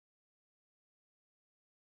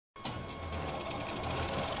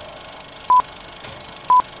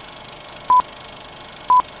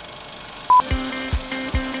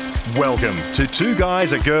Welcome to Two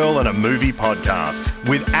Guys, a Girl and a Movie podcast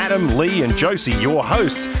with Adam, Lee and Josie, your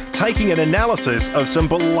hosts, taking an analysis of some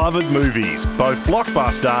beloved movies, both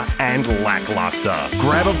blockbuster and lackluster.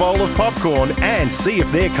 Grab a bowl of popcorn and see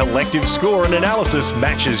if their collective score and analysis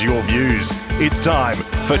matches your views. It's time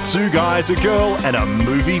for Two Guys, a Girl and a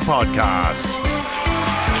Movie podcast.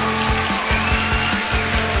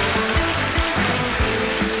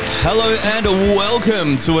 Hello and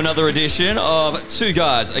welcome to another edition of Two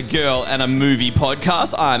Guys, a Girl and a Movie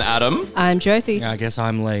podcast. I'm Adam. I'm Josie. I guess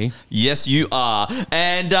I'm Lee. Yes, you are.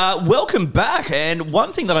 And welcome back. And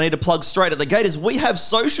one thing that I need to plug straight at the gate is we have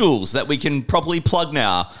socials that we can properly plug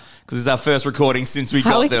now. Because it's our first recording since we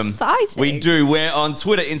got them. How exciting. We do. We're on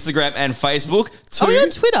Twitter, Instagram, and Facebook. Are we on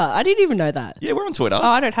Twitter? I didn't even know that. Yeah, we're on Twitter. Oh,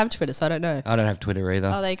 I don't have Twitter, so I don't know. I don't have Twitter either.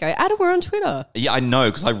 Oh, there you go. Adam, we're on Twitter. Yeah, I know,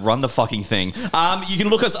 because I run the fucking thing. You can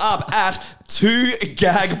look us up at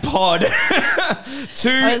 2GagPod.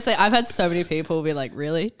 Honestly, I've had so many people be like,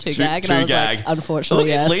 really? 2Gag? And I was Gag. like, unfortunately, Look,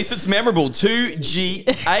 yes. at least it's memorable.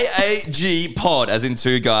 2GAAG pod, as in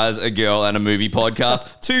Two Guys, a Girl, and a Movie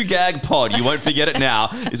podcast. 2Gag pod. You won't forget it now,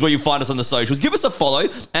 is where you find us on the socials. Give us a follow,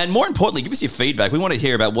 and more importantly, give us your feedback. We want to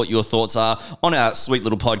hear about what your thoughts are on our sweet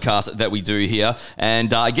little podcast that we do here.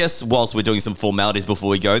 And I guess whilst we're doing some formalities before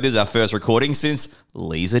we go, this is our first recording since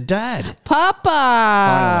Lee's a dad. Papa!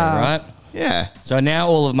 Finally, right? Yeah. So now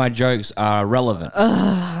all of my jokes are relevant.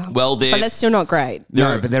 Well, But that's still not great.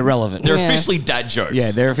 No, but they're relevant. they're Yeah. officially dad jokes.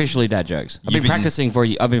 Yeah, they're officially dad jokes. I've been practicing for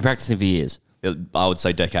years. I would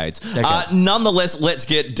say decades. Nonetheless, let's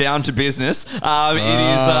get down to business. Clever.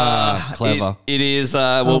 It is,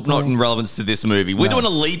 not in relevance to this movie. We're doing a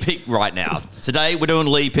Lee pick right now. Today, we're doing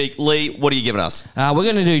a Lee pick. Lee, what are you giving us? We're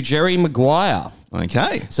going to do Jerry Maguire.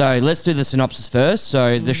 Okay. So let's do the synopsis first.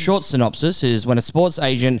 So the short synopsis is when a sports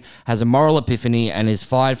agent has a moral epiphany and is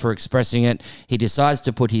fired for expressing it, he decides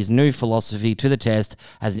to put his new philosophy to the test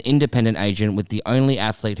as an independent agent with the only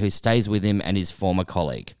athlete who stays with him and his former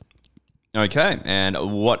colleague. Okay, and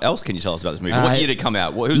what else can you tell us about this movie? What year did it come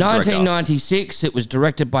out? Who's the director? 1996. It was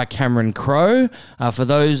directed by Cameron Crowe. For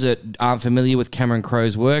those that aren't familiar with Cameron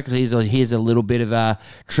Crowe's work, here's a little bit of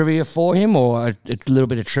trivia for him, or a little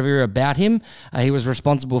bit of trivia about him. He was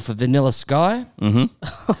responsible for Vanilla Sky,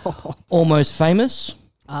 Almost Famous,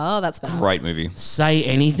 Oh, that's bad. Great movie. Say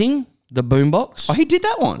Anything, The Boombox. Oh, he did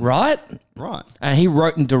that one. Right? Right. And he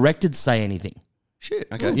wrote and directed Say Anything. Shit,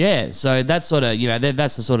 okay. Yeah, so that's sort of,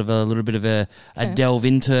 that's a sort of a little bit of a delve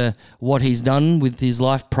into what he's done with his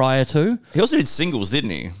life prior to. He also did Singles,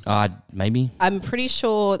 didn't he? Maybe. I'm pretty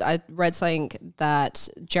sure I read something that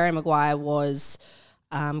Jerry Maguire was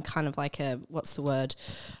kind of like what's the word?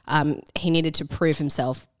 He needed to prove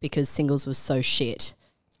himself because Singles was so shit.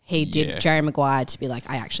 He did Jerry Maguire to be like,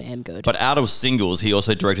 I actually am good. But out of Singles, he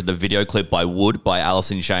also directed the video clip by Wood by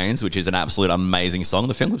Alice in Chains, which is an absolute amazing song.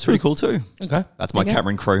 The film clip's pretty cool too. Okay. That's my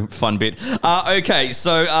Cameron Crowe fun bit. Okay,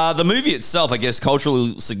 so the movie itself, I guess,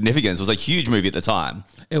 cultural significance was a huge movie at the time.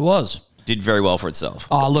 It was. Did very well for itself.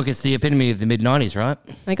 Oh, look, it's the epitome of the mid-90s, right?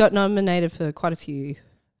 I got nominated for quite a few.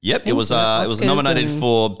 Yep, it was Oscars nominated and-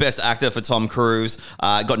 for Best Actor for Tom Cruise.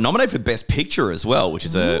 Got nominated for Best Picture as well, which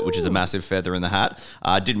is a massive feather in the hat.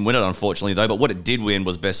 Didn't win it, unfortunately, though. But what it did win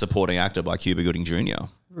was Best Supporting Actor by Cuba Gooding Jr.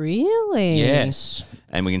 Really? Yes.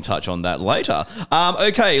 And we can touch on that later.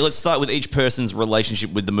 Okay, let's start with each person's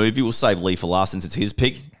relationship with the movie. We'll save Lee for last since it's his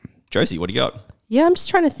pick. Josie, what do you got? Yeah, I'm just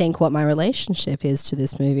trying to think what my relationship is to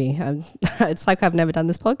this movie. It's like I've never done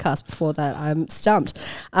this podcast before that. I'm stumped.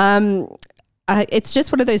 It's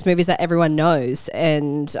just one of those movies that everyone knows,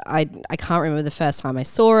 and I can't remember the first time I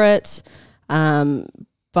saw it,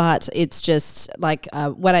 but it's just like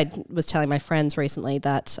when I was telling my friends recently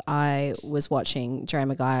that I was watching Jerry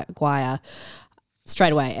Maguire,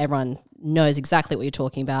 straight away everyone knows exactly what you're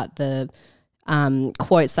talking about, the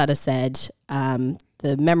quotes that are said,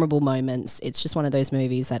 the memorable moments. It's just one of those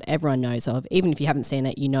movies that everyone knows of. Even if you haven't seen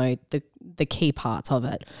it, you know the key parts of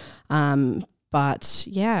it. But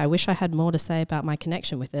yeah, I wish I had more to say about my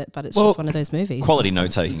connection with it, but it's just one of those movies. Quality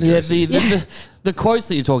note-taking. Yeah, the quotes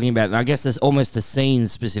that you're talking about, and I guess there's almost the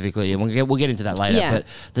scenes specifically, and we'll get into that later, but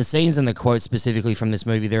the scenes and the quotes specifically from this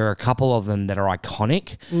movie, there are a couple of them that are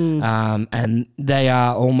iconic, and they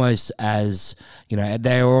are almost as,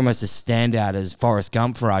 they are almost as standout as Forrest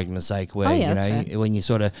Gump, for argument's sake, where, when you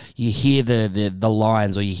sort of, you hear the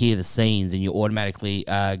lines or you hear the scenes and you automatically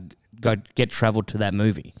get traveled to that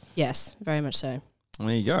movie. Yes, very much so. There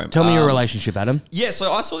you go. Tell me your relationship, Adam. Yeah,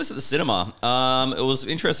 so I saw this at the cinema. It was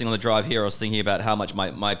interesting on the drive here. I was thinking about how much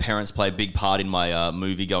my parents play a big part in my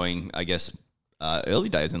movie-going, I guess, early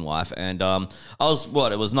days in life, and I was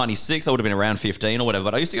it was 96. I would have been around 15 or whatever.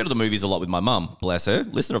 But I used to go to the movies a lot with my mum. Bless her,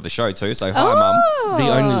 listener of the show too. So hi, mum. The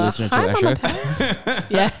only listener to our show.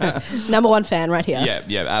 Yeah, number one fan right here.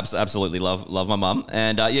 Yeah, absolutely love my mum,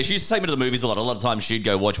 and she used to take me to the movies a lot. A lot of times she'd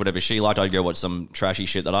go watch whatever she liked. I'd go watch some trashy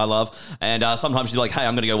shit that I love, and sometimes she'd be like, "Hey,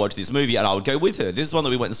 I'm going to go watch this movie," and I would go with her. This is one that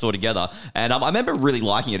we went and saw together, and I remember really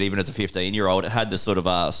liking it even as a 15-year-old. It had this sort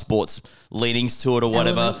of sports leanings to it or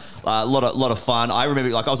whatever. A lot of fun. I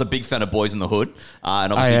remember, I was a big fan of Boys in the Hood,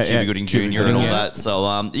 and obviously Cuba Gooding Jr. and all that. So,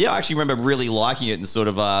 I actually remember really liking it and sort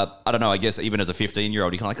of, I don't know, I guess even as a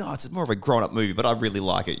 15-year-old, you're kind of like, it's more of a grown-up movie, but I really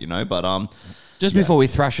like it, But just before we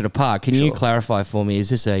thrash it apart, can you clarify for me, is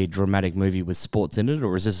this a dramatic movie with sports in it,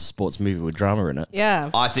 or is this a sports movie with drama in it? Yeah.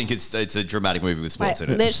 I think it's a dramatic movie with sports in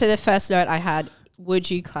it. Literally, the first note I had,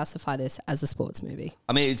 would you classify this as a sports movie?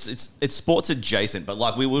 I mean, it's sports adjacent, but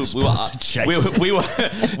like we were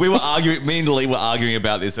arguing. Me and Lee were arguing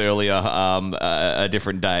about this earlier, a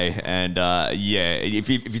different day, and if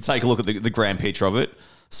you take a look at the grand picture of it,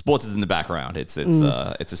 sports is in the background. It's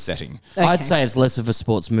a setting. Okay. I'd say it's less of a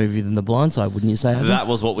sports movie than The Blind Side, wouldn't you say? Adam? That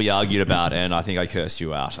was what we argued about, and I think I cursed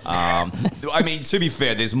you out. I mean, to be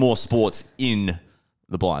fair, there's more sports in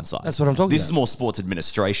The Blind Side. That's what I'm talking about. This is more sports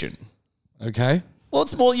administration. Okay. Well,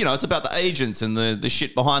 it's more, it's about the agents and the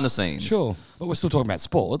shit behind the scenes. Sure. But we're still talking about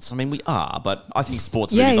sports. I mean, we are, but I think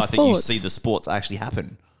sports movies, I think you sports. see the sports actually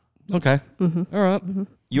happen. Okay. Mm-hmm. All right. Mm-hmm.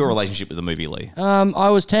 Your relationship with the movie, Lee? I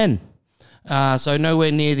was 10. So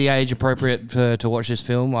nowhere near the age appropriate to watch this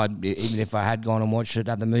film. Even if I had gone and watched it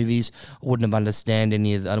at the movies, I wouldn't have understood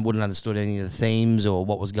any of the themes or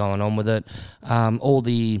what was going on with it. All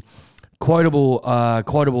the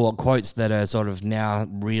quotable quotes that are sort of now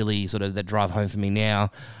really sort of that drive home for me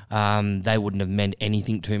now, they wouldn't have meant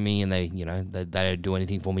anything to me, and they don't do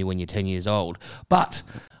anything for me when you're 10 years old. But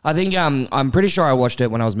I think I'm pretty sure I watched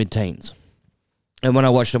it when I was mid-teens. And when I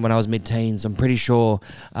watched it when I was mid-teens, I'm pretty sure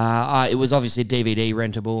it was obviously DVD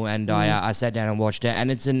rentable, and I sat down and watched it.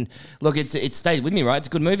 And it stayed with me, right? It's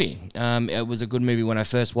a good movie. It was a good movie when I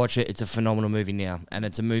first watched it. It's a phenomenal movie now, and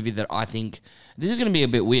it's a movie that I think this is going to be a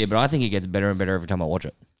bit weird, but I think it gets better and better every time I watch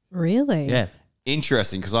it. Really? Yeah.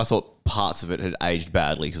 Interesting, because I thought parts of it had aged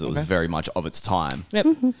badly because it was very much of its time. Yep.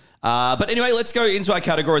 But anyway, let's go into our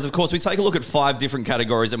categories. Of course, we take a look at 5 different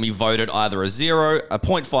categories and we voted either a 0, a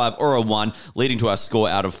 0.5 or a 1, leading to our score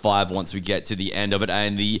out of 5 once we get to the end of it.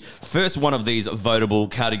 And the first one of these votable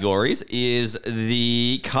categories is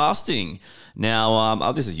the casting.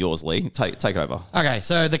 Now, this is yours, Lee. Take over. Okay,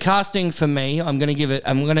 so the casting for me, I'm going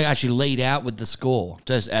to actually lead out with the score,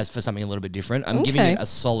 just as for something a little bit different. I'm giving it a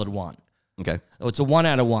solid 1. Okay. It's a 1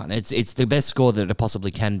 out of 1. It's the best score that it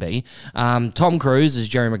possibly can be. Tom Cruise is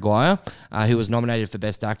Jerry Maguire, who was nominated for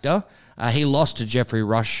Best Actor. He lost to Jeffrey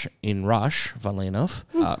Rush in Rush, funnily enough.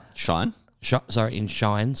 Shine? In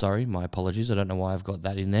Shine, sorry. My apologies. I don't know why I've got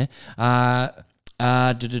that in there. That's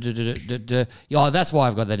why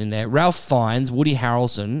I've got that in there. Ralph Fiennes, Woody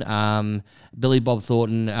Harrelson, Billy Bob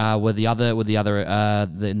Thornton were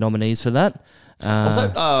the nominees for that.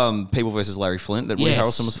 Also, People versus Larry Flint that Woody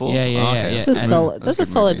Harrelson was for. Yeah. That's a solid. That's a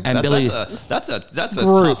solid. And that's a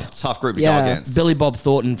tough group to go against. Billy Bob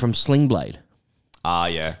Thornton from Sling Blade.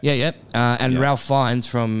 Yeah. And Ralph Fiennes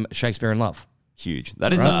from Shakespeare in Love. Huge.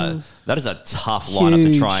 That is a tough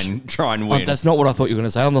lineup to try and win. That's not what I thought you were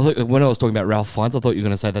going to say. When I was talking about Ralph Fiennes, I thought you were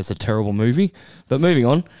going to say that's a terrible movie. But moving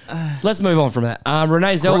on, let's move on from that.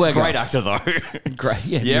 Renee Zellweger, great actor though. Great,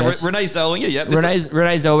 yes. Renee Zellweger. Yeah,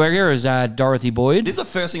 Renee Zellweger is Dorothy Boyd. This is the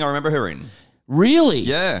first thing I remember her in. Really?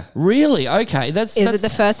 Yeah. Really? Okay. Is it the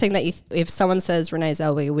first thing that if someone says Renee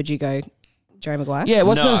Zellweger, would you go Jerry Maguire? Yeah.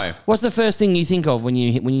 What's the first thing you think of when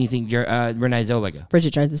you think Renee Zellweger?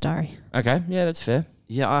 Bridget Jones's Diary. Okay. Yeah, that's fair.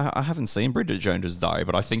 Yeah, I haven't seen Bridget Jones's Diary,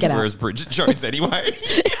 but I think of her as Bridget Jones anyway.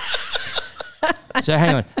 So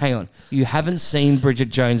hang on. You haven't seen Bridget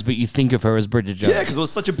Jones, but you think of her as Bridget Jones. Yeah, because it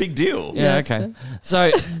was such a big deal. Yeah, okay.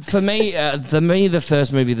 So for me, the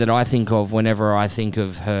first movie that I think of whenever I think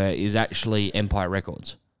of her is actually Empire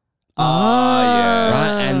Records. Yeah.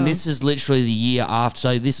 Right, and this is literally the year after.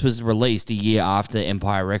 So this was released a year after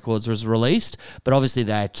Empire Records was released, but obviously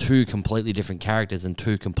they are 2 completely different characters and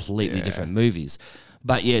 2 completely different movies.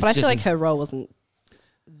 But yeah, I feel like her role wasn't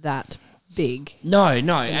that big. No,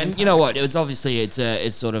 and you know what? It was obviously it's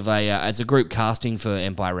a group casting for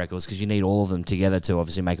Empire Records because you need all of them together to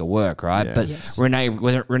obviously make it work, right? Yeah. But Yes. Renee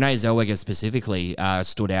Zellweger specifically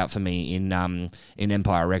stood out for me in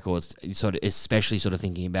Empire Records, especially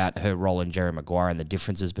thinking about her role in Jerry Maguire and the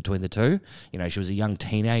differences between the two. You know, she was a young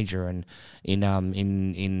teenager and in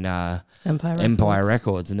Empire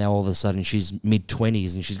Records, and now all of a sudden she's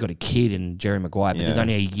mid-20s and she's got a kid in Jerry Maguire, but there's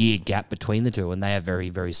only a year gap between the two, and they have very,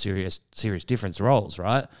 very serious different roles,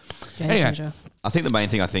 right? Anyway, I think the main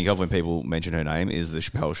thing I think of when people mention her name is the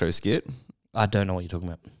Chappelle Show skit. I don't know what you're talking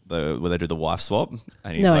about. Where they do the wife swap,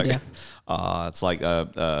 and he's No like, idea. It's like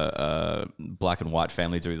a black and white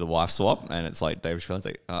family do the wife swap, and it's like David Chappelle's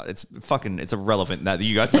like, it's irrelevant that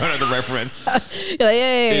you guys don't know the reference. You're like,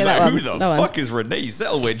 yeah, He's that like, one, who the that one. fuck is Renee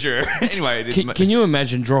Zellweger? Anyway, Can you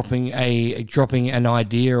imagine dropping an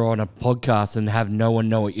idea on a podcast and have no one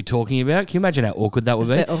know what you're talking about? Can you imagine how awkward that would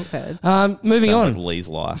be? Bit awkward. Moving sounds on. like Lee's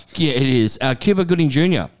life. Yeah, it is. Cuba Gooding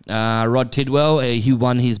Jr., Rod Tidwell, he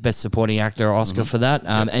won his Best Supporting Actor Oscar for that.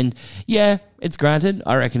 And yeah, it's granted.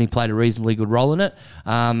 I reckon he played a reasonably good role in it.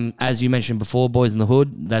 As you mentioned before, Boys in the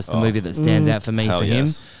Hood, that's the movie that stands out for me Hell for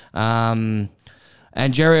yes. him.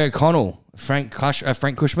 And Jerry O'Connell. Frank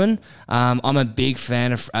Cushman. I'm a big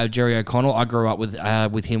fan of Jerry O'Connell. I grew up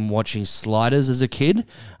with him watching Sliders as a kid. We've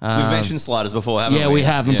mentioned Sliders before, haven't we? Yeah, we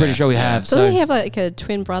have. I'm pretty sure we have. Doesn't So he have like a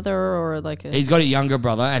twin brother or like a? he's got a younger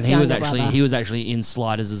brother, and he was Younger actually in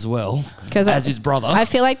Sliders as well 'Cause as his brother. I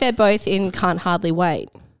feel like they're both in Can't Hardly Wait.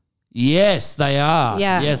 Yes, they are.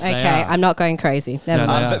 Yeah. Yes, they okay. are. I'm not going crazy. Never No,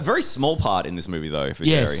 mind. they are. Very small part in this movie though for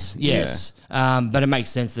Yes, Jerry. yes. But it makes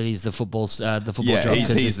sense that he's the football job.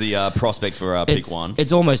 He's the prospect for pick one.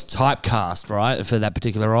 It's almost typecast, right, for that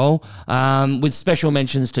particular role. With special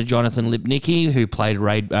mentions to Jonathan Lipnicki, who played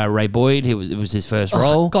Ray Boyd. It was his first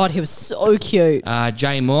role. God, he was so cute.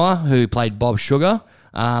 Jay Moore, who played Bob Sugar.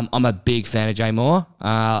 I'm a big fan of Jay Moore.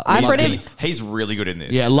 I've written He's really good in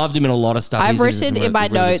this. Yeah, loved him in a lot of stuff. I've He's in written some in my really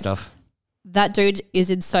good notes, stuff. that dude is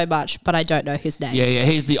in so much, but I don't know his name. Yeah,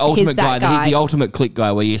 he's the ultimate that guy. He's guy. the ultimate click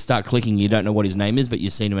guy where you start clicking, you don't know what his name is, but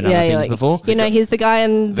you've seen him in other you're things like, before. You know, he's the guy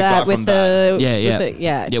in The that guy with from the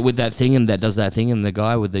Yeah, with that thing and that does that thing, and the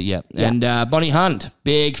guy with the and Bonnie Hunt,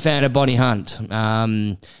 big fan of Bonnie Hunt.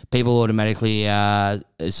 People automatically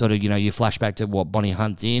you flash back to what Bonnie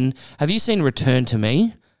Hunt's in. Have you seen Return to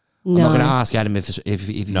Me? No. I'm not going to ask Adam if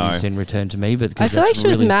you've seen Return to Me, but I feel like she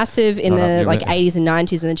was massive in right up the your 80s and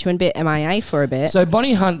 90s, and then she went a bit MIA for a bit. So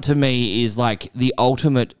Bonnie Hunt to me is like the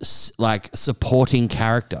ultimate supporting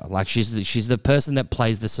character. Like she's the person that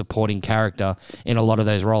plays the supporting character in a lot of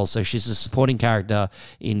those roles. So she's a supporting character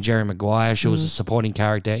in Jerry Maguire. She was a supporting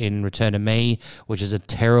character in Return to Me, which is a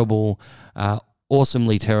terrible,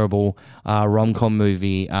 awesomely terrible rom-com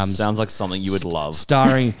movie. Sounds like something you would love.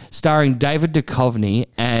 Starring David Duchovny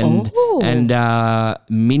and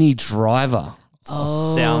Minnie Driver.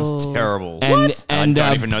 Sounds terrible. And I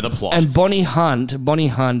don't even know the plot. And Bonnie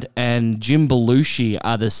Hunt and Jim Belushi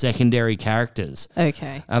are the secondary characters.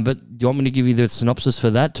 Okay. But do you want me to give you the synopsis for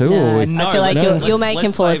that too? No, or I feel like you'll make him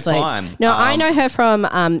let's fall save asleep. time. No, I know her from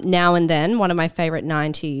Now and Then, one of my favorite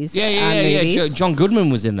 90s movies. Yeah. John Goodman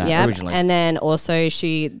was in that Yep. originally. And then also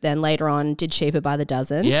she then later on did Cheaper by the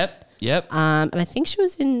Dozen. Yep. And I think she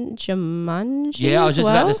was in Jumanji. Yeah, I was as just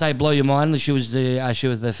well. about to say, blow your mind. She was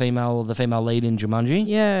the female lead in Jumanji.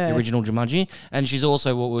 Yeah. The original Jumanji, and she's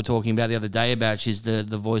also what we were talking about the other day about. She's the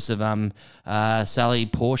voice of Sally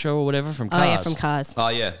Porsche or whatever from Cars. Oh yeah, from Cars. Oh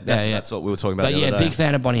yeah, that's what we were talking about. But the yeah, other day. big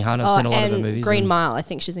fan of Bonnie Hunt. I've seen a lot of her and movies. Green and Mile. I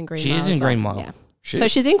think she's in Green She Mile. is in as well. Green Mile. Yeah. Shit. So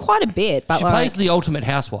she's in quite a bit. But She plays the ultimate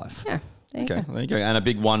housewife. Yeah. There you Okay, go. there you go. And a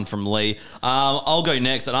big one from Lee. I'll go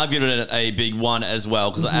next, and I've given it a big one as well,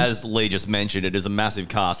 because as Lee just mentioned, it is a massive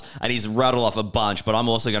cast, and he's rattled off a bunch, but I'm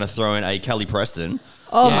also going to throw in a Kelly Preston.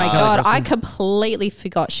 Oh Yeah, my Kelly God, I Preston. completely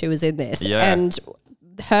forgot she was in this. Yeah. And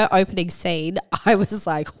her opening scene, I was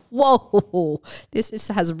like, whoa,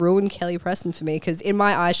 has ruined Kelly Preston for me, because in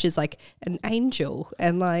my eyes, she's like an angel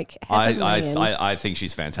and like heavenly and- I think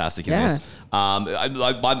she's fantastic in Yeah. this.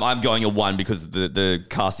 I'm going a 1 because the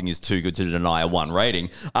casting is too good to deny a 1 rating.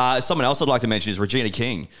 Someone else I'd like to mention is Regina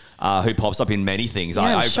King, who pops up in many things.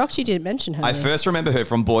 Yeah, I'm shocked you didn't mention her. I first remember her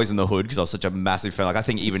from Boys in the Hood because I was such a massive fan. Like, I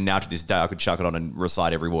think even now to this day, I could chuck it on and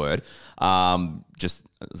recite every word. Just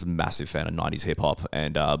was a massive fan of 90s hip hop,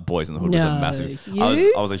 and Boys in the Hood was a massive. You?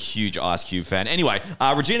 I was a huge Ice Cube fan. Anyway,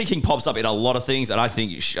 Regina King pops up in a lot of things, and I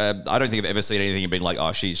think I don't think I've ever seen anything and been like,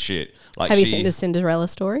 oh, she's shit. Like, Have you seen the Cinderella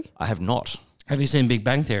story? I have not. Have you seen Big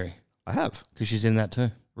Bang Theory? I have. Because she's in that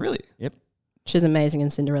too. Really? Yep. She's amazing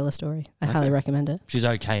in Cinderella Story. I highly recommend it. She's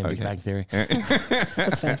okay in Big Bang Theory.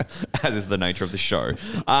 That's fair. As is the nature of the show.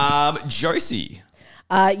 Josie.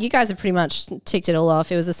 You guys have pretty much ticked it all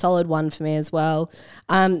off. It was a solid one for me as well.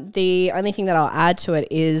 The only thing that I'll add to it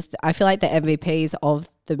is I feel like the MVPs of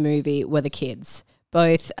the movie were the kids.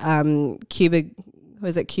 Both Cuba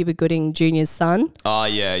Gooding Jr.'s son. Oh,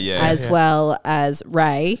 yeah. As well as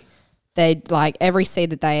Ray. They, like, every scene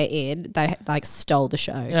that they are in, they, like, stole the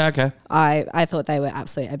show. Yeah, okay. I thought they were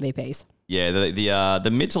absolute MVPs. Yeah, the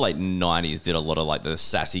mid to late 90s did a lot of like the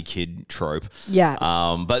sassy kid trope. Yeah.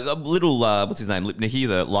 But a little, what's his name? Lipnicki,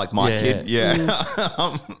 the like my kid. Yeah.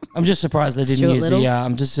 I'm just surprised they didn't Stuart use Little?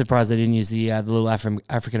 I'm just surprised they didn't use the little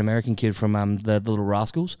African American kid from the Little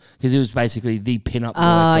Rascals, because he was basically the pinup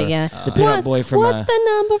boy. The pinup boy from. What's the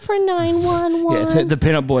number for 911? Yeah, the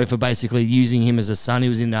pinup boy for basically using him as a son. He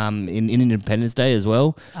was in Independence Day as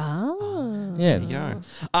well. Oh. Yeah.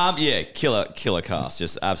 Yeah, killer cast,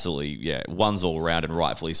 just absolutely, one's all around and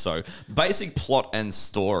rightfully so. Basic plot and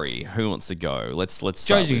story. Who wants to go? Let's start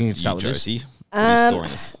Josie, with you can start with Josie. this. What are you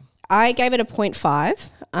scoring this? I gave it a 0.5.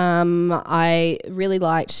 I really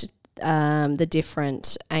liked the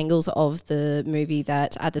different angles of the movie.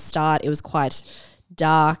 That at the start it was quite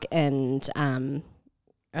dark and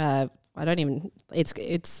it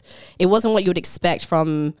wasn't what you would expect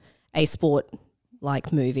from a sport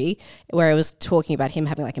like movie, where it was talking about him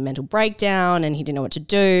having like a mental breakdown and he didn't know what to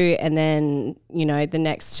do, and then the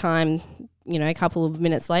next time, a couple of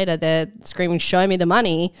minutes later, they're screaming, "Show me the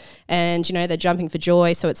money," and they're jumping for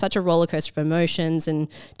joy. So it's such a roller coaster of emotions and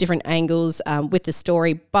different angles with the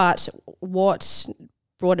story. But what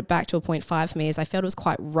brought it back to a 0.5 for me is I felt it was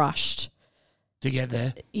quite rushed to get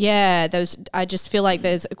there. Yeah, I just feel like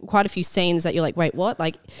there's quite a few scenes that you're like, wait, what?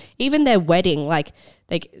 Like even their wedding, like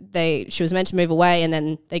she was meant to move away and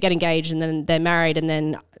then they get engaged and then they're married, and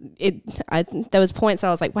then there was points that I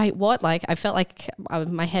was like, wait, what? Like I felt like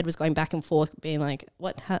my head was going back and forth, being like,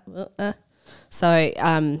 what? So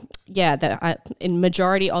in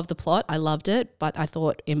majority of the plot, I loved it, but I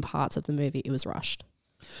thought in parts of the movie it was rushed.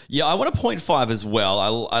 Yeah, I want a 0.5 as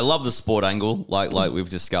well. I love the sport angle, like we've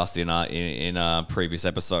discussed in previous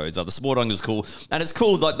episodes. The sport angle is cool, and it's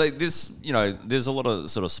cool. Like this, there's a lot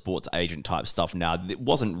of sort of sports agent type stuff now. It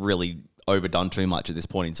wasn't really overdone too much at this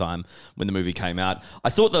point in time when the movie came out.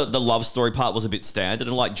 I thought the love story part was a bit standard,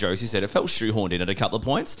 and like Josie said, it felt shoehorned in at a couple of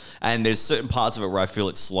points, and there's certain parts of it where I feel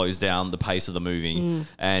it slows down the pace of the movie,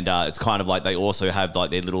 and it's kind of like they also have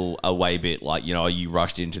like their little away bit, like, are you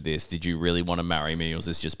rushed into this? Did you really want to marry me, or is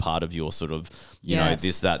this just part of your sort of,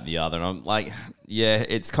 this, that, and the other? And I'm like, yeah,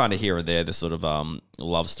 it's kind of here and there, the sort of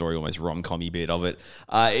love story, almost rom-com-y bit of it.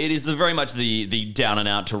 It is very much the down and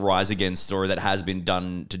out to rise again story that has been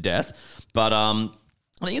done to death. But I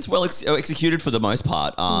think it's well executed for the most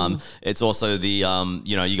part. It's also the,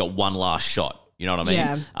 you got one last shot. You know what I mean?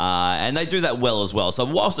 Yeah. And they do that well as well. So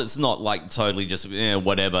whilst it's not like totally just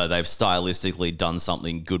whatever, they've stylistically done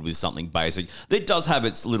something good with something basic, it does have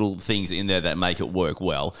its little things in there that make it work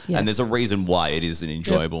well. Yes. And there's a reason why it is an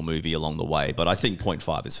enjoyable movie along the way. But I think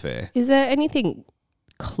 0.5 is fair. Is there anything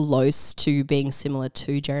close to being similar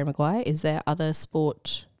to Jerry Maguire? Is there other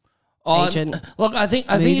sport agent Look, I think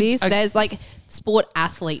movies? There's like sport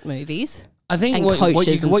athlete movies. I think and what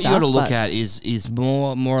coaches you got to stuff, look at is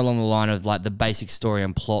more along the line of like the basic story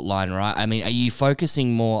and plot line, right? I mean, are you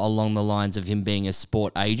focusing more along the lines of him being a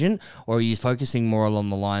sport agent, or are you focusing more along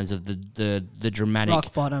the lines of the dramatic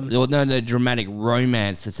rock bottom? The dramatic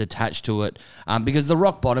romance that's attached to it, because the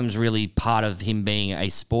rock bottom's really part of him being a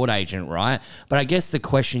sport agent, right? But I guess the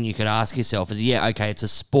question you could ask yourself is, it's a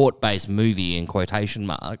sport-based movie in quotation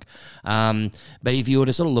mark, but if you were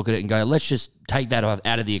to sort of look at it and go, let's just take that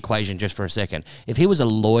out of the equation just for a second. If he was a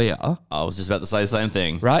lawyer, I was just about to say the same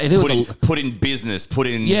thing, right? If it was put in business, put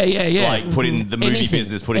in like put in the movie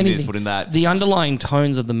business, put in this, put in that. The underlying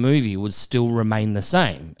tones of the movie would still remain the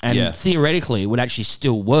same, and theoretically, it would actually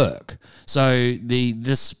still work. So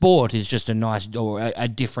the sport is just a nice or a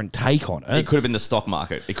different take on it. It could have been the stock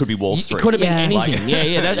market. It could be Wall Street. It could have been anything. Like,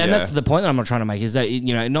 And that's the point that I'm trying to make, is that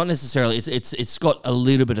not necessarily. It's got a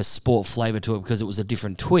little bit of sport flavor to it because it was a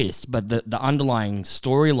different twist, but the underlying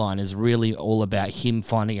storyline is really all about him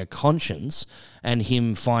finding a conscience and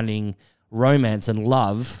him finding romance and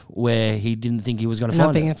love where he didn't think he was going to find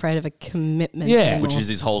Not being it. afraid of a commitment. Yeah. anymore. which is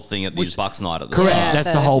his whole thing at these Bucks night at the Correct. start.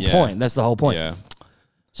 That's the whole point. That's the whole point. Yeah.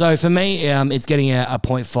 So for me, it's getting a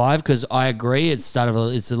 0.5 because I agree it's a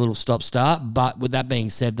little stop-start. But with that being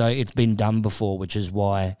said, though, it's been done before, which is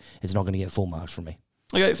why it's not going to get full marks from me.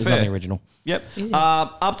 Okay, It's fair. not the original. Yep.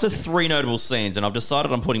 Up to 3 notable scenes, and I've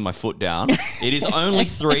decided I'm putting my foot down. It is only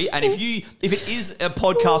 3, and if it is a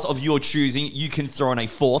podcast of your choosing, you can throw in a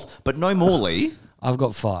 4th, but no more, Lee. I've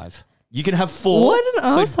got 5. You can have 4. What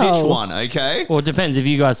an so ditch arsehole. 1, okay? Well, it depends. If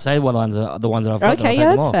you guys say the ones that I've got, then I'll take Yeah,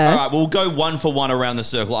 them that's off. fair. All right, we'll go 1 for 1 around the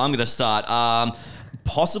circle. I'm going to start.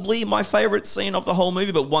 Possibly my favorite scene of the whole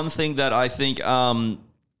movie, but one thing that I think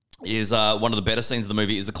is one of the better scenes of the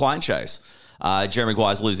movie is the client chase. Jerry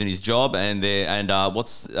Maguire's losing his job, and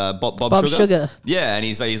what's Bob Sugar. Yeah, and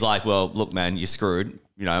he's like, well, look, man, you're screwed.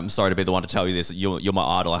 You know, I'm sorry to be the one to tell you this. You're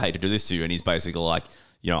my idol. I hate to do this to you. And he's basically like,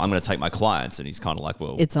 you know, I'm going to take my clients. And he's kind of like,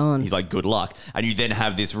 well, it's on. He's like, good luck. And you then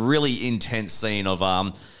have this really intense scene of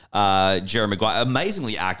Jerry Maguire,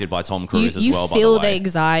 amazingly acted by Tom Cruise as well. You feel by the way. the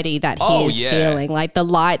anxiety that he's feeling, like the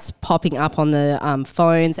lights popping up on the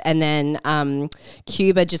phones, and then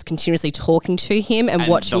Cuba just continuously talking to him and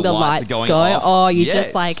watching the lights go. Off. Oh, you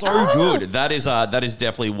just like so good. That is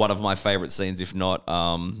definitely one of my favorite scenes, if not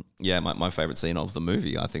my favorite scene of the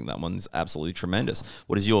movie. I think that one's absolutely tremendous.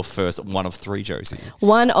 What is your first one of 3, Josie?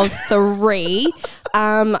 One of 3.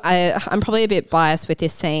 I'm probably a bit biased with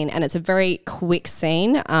this scene, and it's a very quick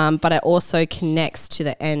scene, but it also connects to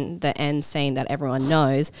the end scene that everyone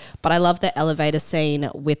knows. But I love the elevator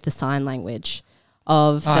scene with the sign language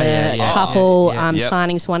of the couple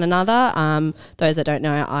signing to one another. Those that don't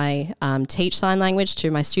know, I teach sign language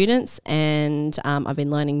to my students, and I've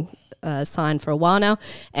been learning sign for a while now,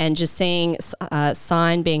 and just seeing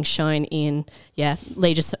sign being shown in,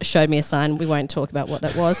 Lee just showed me a sign. We won't talk about what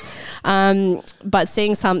that was. But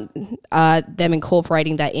seeing them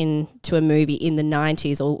incorporating that into a movie in the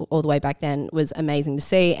 90s all the way back then was amazing to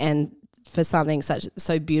see, and for something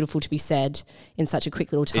so beautiful to be said in such a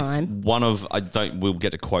quick little time. It's one of, we'll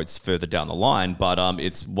get to quotes further down the line, but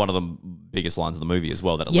it's one of the biggest lines of the movie as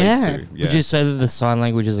well that it leads to. Yeah. Would you say that the sign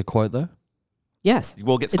language is a quote though? Yes.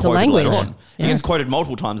 Well, it gets it's a quoted language. later on. It gets quoted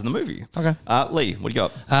multiple times in the movie. Okay. Lee, what do you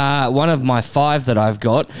got? One of my 5 that I've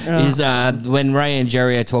got is when Ray and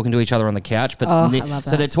Jerry are talking to each other on the couch. But I love that.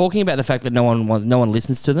 So they're talking about the fact that no one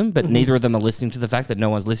listens to them, but neither of them are listening to the fact that no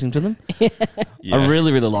one's listening to them. Yeah. I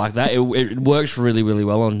really, really like that. It works really, really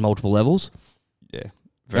well on multiple levels. Yeah.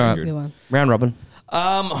 Very good. Good one. Round robin.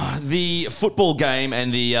 The football game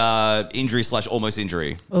and the injury/almost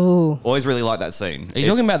injury. Oh. Always really like that scene. Are you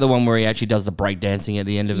talking about the one where he actually does the breakdancing at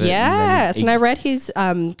the end of it? Yes, and I read he's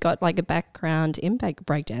got like a background in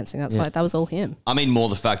breakdancing. That's why that was all him. I mean, more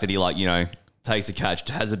the fact that he takes a catch,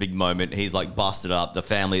 has a big moment. He's like busted up. The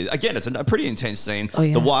family again. It's a pretty intense scene. Oh,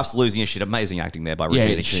 yeah. The wife's losing her shit. Amazing acting there by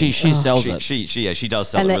Regina King. she sells it. She does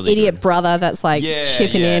sell And it the really idiot good. brother that's like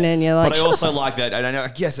chipping in, and you're like. But I also like that. And I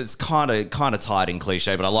guess it's kind of tied in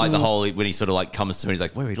cliche, but I like the whole when he sort of like comes to me, he's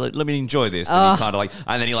like, wait, let me enjoy this. And he kind of like,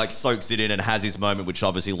 and then he like soaks it in and has his moment, which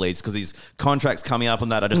obviously leads because his contract's coming up on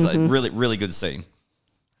that. I just really, really good scene.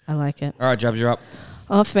 I like it. All right, Jubs, you're up.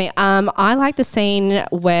 Oh, for me, I like the scene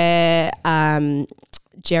where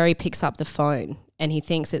Jerry picks up the phone and he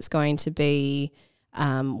thinks it's going to be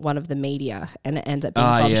one of the media, and it ends up being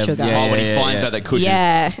Bob Sugar. When he finds out that Kush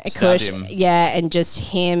stabbed him. Yeah, and just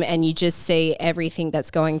him, and you just see everything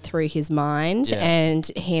that's going through his mind, and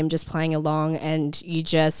him just playing along, and you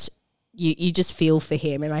just feel for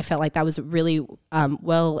him, and I felt like that was really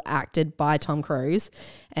well acted by Tom Cruise,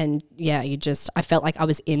 and I felt like I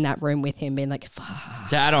was in that room with him, being like, fuck.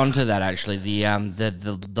 To add on to that, actually, the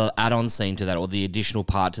add-on scene to that, or the additional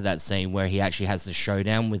part to that scene where he actually has the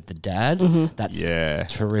showdown with the dad, that's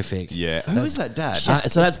terrific. Yeah. Who is that dad?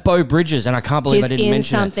 So that's Beau Bridges, and I can't believe I didn't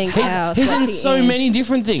mention something it. else. He's in so many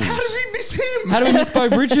different things. How did we miss him? How do we miss Beau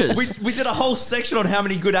Bridges? We did a whole section on how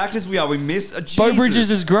many good actors we are. We missed Beau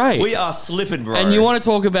Bridges is great. We are slipping, bro. And you want to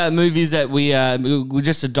talk about movies that we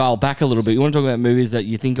just to dial back a little bit. You want to talk about movies that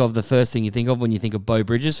you think of, the first thing you think of when you think of Beau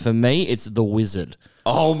Bridges? For me, it's The Wizard.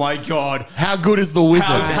 Oh my God. How good is The Wizard?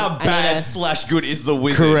 How bad / good is The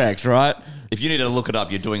Wizard? Correct, right? If you need to look it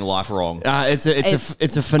up, you're doing life wrong. It's a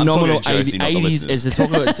phenomenal I'm talking to Josie, not the 80s. listeners.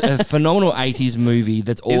 It's a phenomenal 80s movie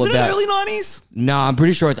that's all Is it about early 90s? No, I'm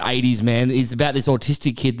pretty sure it's 80s, man. It's about this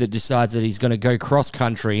autistic kid that decides that he's going to go cross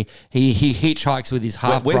country. He hitchhikes with his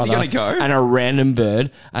half brother. Where's he going to go? And a random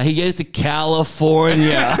bird. He goes to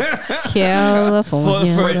California.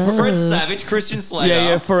 California. Fred Savage, Christian Slater.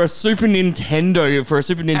 Yeah, for a Super Nintendo. And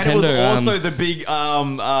it was also the big, the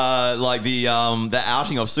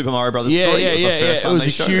outing of Super Mario Brothers 3. It was a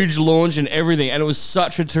huge launch and everything, and it was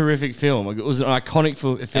such a terrific film. It was an iconic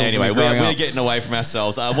film. Anyway, we're getting away from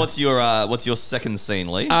ourselves. What's your second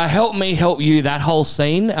scene, Lee? Help me, help you. That whole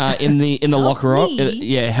scene in the locker room.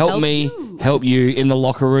 Help me, help you in the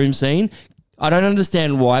locker room scene. I don't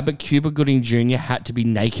understand why, but Cuba Gooding Jr. had to be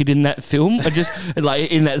naked in that film. I just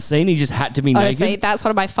like in that scene, he just had to be Honestly, naked. that's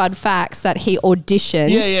one of my fun facts that he auditioned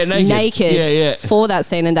naked. for that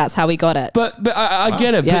scene, and that's how we got it. But I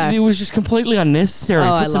get it, Yeah. but it was just completely unnecessary.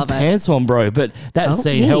 I Put some love it. pants on, bro. But that Help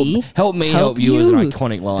scene me. help me Help help you is an you.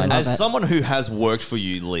 iconic line. As someone who has worked for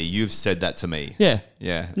you, Lee, you've said that to me. Yeah.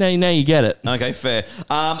 Yeah. Now you get it. Okay, fair.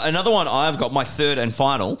 Another one I've got, my third and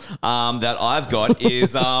final, that I've got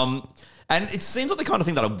is, and it seems like the kind of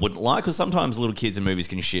thing that I wouldn't like, because sometimes little kids in movies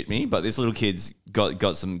can shit me, but this little kid's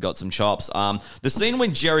got some chops. The scene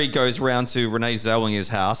when Jerry goes around to Renee Zellweger's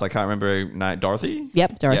house, I can't remember her name, Dorothy?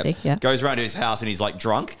 Yep, Dorothy, yeah. Goes around to his house and he's like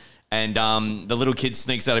drunk. And the little kid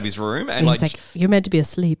sneaks out of his room and And he's like, you're meant to be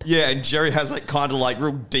asleep. yeah, and Jerry has like kind of like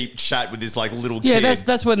real deep chat with this like little kid. Yeah,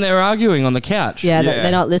 that's when they're arguing on the couch. Yeah, Yeah.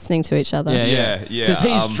 they're not listening to each other. Yeah. Because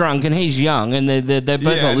he's drunk and he's young, and they're both not and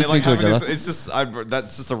they're, listening like, to each having other. this- it's just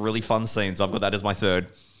that's just a really fun scene. So I've got that as my third.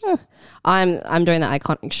 I'm doing that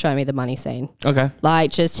iconic show me the money scene. Okay.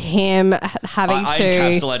 Like just him having I to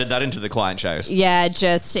encapsulated that into the client shows. yeah,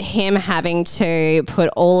 just him having to put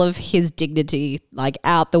all of his dignity like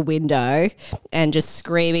out the window and just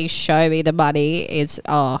screaming, "Show me the money!" It's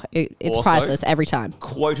Also- priceless every time.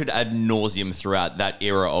 Quoted ad nauseum throughout that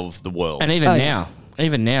era of the world. And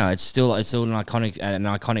even now, it's still an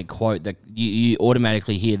iconic quote that you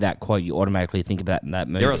automatically hear that quote. You automatically think about that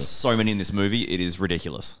movie. There are so many in this movie. It is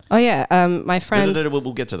ridiculous. Oh yeah, my friend.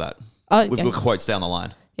 We'll get to that. Oh, We've yeah. got quotes down the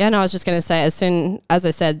line. Yeah, no, I was just going to say, as I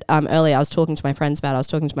said earlier, I was talking to my friends about it. I was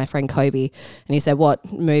talking to my friend Kobe, and he said,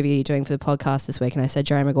 "What movie are you doing for the podcast this week?" And I said,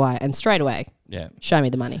 "Jerry Maguire." And straight away, Yeah. show me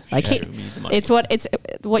the money. Like me the money. it's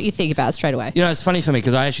what you think about straight away. You know, it's funny for me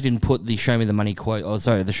because I actually didn't put the "Show Me the Money" quote,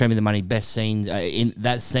 the "Show Me the Money" best scenes in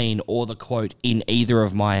that scene or the quote in either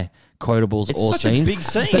of my quotables It's or such scenes. a big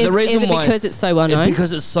scene. But Is, the reason is it why, because it's so well known?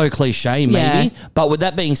 because it's so cliche, maybe. Yeah. But with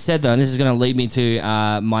that being said, though, and this is going to lead me to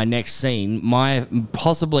my next scene.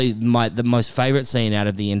 The most favorite scene out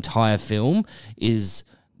of the entire film is.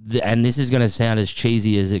 And this is going to sound as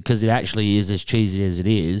cheesy as it, because it actually is as cheesy as it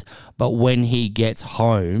is. But when he gets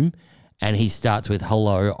home and he starts with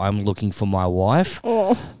 "Hello, I'm looking for my wife,"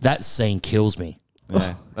 that scene kills me.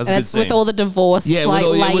 Yeah, that's and a good it's scene. with all the divorced ladies.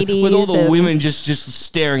 with all the and- women just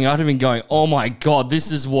staring at him and going, "Oh my god,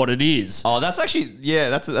 this is what it is." Oh, that's actually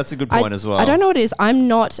that's a good point as well. I don't know what it is. I'm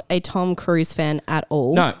not a Tom Cruise fan at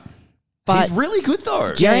all. No, but He's really good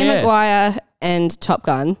though. Jerry Yeah. Maguire and Top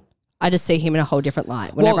Gun, I just see him in a whole different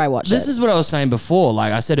light whenever I watch this it. is what I was saying before.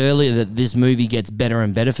 Like I said earlier, that this movie gets better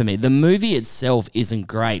and better for me. The movie itself isn't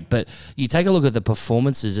great, but you take a look at the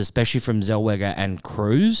performances, especially from Zellweger and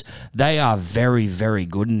Cruise. They are very, very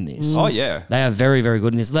good in this. Oh yeah. They are very, very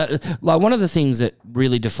good in this. Like one of the things that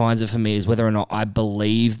really defines it for me is whether or not I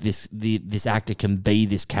believe this actor can be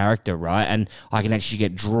this character, right? And I can actually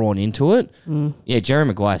get drawn into it. Yeah, Jerry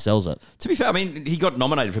Maguire sells it. To be fair, I mean, he got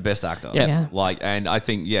nominated for Best Actor. Yeah. Yeah. Like, and I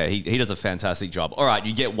think, he does a fantastic job. All right,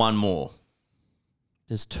 you get one more.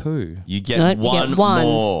 There's two. You get, No, you one, get one.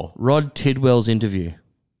 more. Rod Tidwell's interview.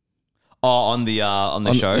 Oh, on the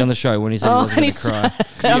show. On the show when he said Oh, he and wasn't he going to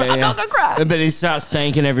cry. I'm not gonna cry. But he starts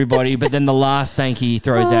thanking everybody. But then the last thank he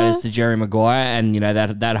throws out is to Jerry Maguire, and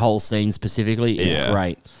that whole scene specifically is Yeah.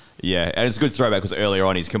 great. Yeah, and it's a good throwback because earlier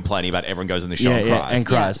on he's complaining about everyone goes on the show and cries. and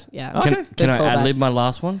cries. Yeah. Okay. Good Can I callback. ad lib my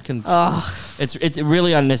last one? It's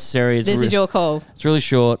really unnecessary. It's This is your call. It's really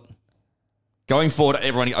short. Going forward,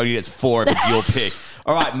 everyone only gets 4 if it's your pick.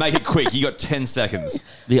 All right, make it quick. You got 10 seconds.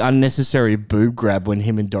 The unnecessary boob grab when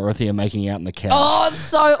him and Dorothy are making out on the couch. Oh, it's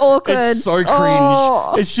so awkward. It's so cringe.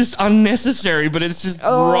 Oh. It's just unnecessary, but it's just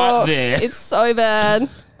right there. It's so bad.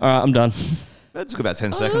 All right, I'm done. That took about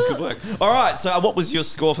 10 seconds. Good work. All right, so what was your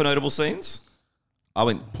score for notable scenes? I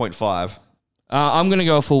went 0.5. I'm going to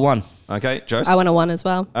go a full one. Okay, Jose? I want a 1 as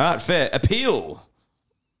well. All right, fair. Appeal.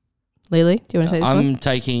 Lily, do you want to take this one?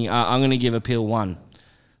 I'm going to give Appeal 1.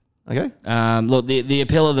 Okay. Look, the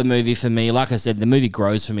appeal of the movie for me, like I said, the movie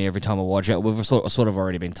grows for me every time I watch it. We've sort of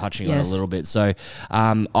already been touching on it a Yes. little bit. So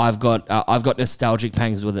I've got nostalgic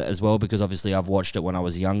pangs with it as well, because obviously I've watched it when I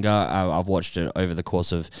was younger. I've watched it over the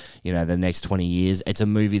course of the next 20 years. It's a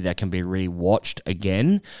movie that can be rewatched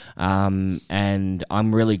again, and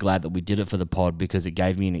I'm really glad that we did it for the pod, because it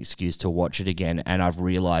gave me an excuse to watch it again, and I've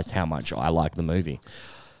realised how much I like the movie.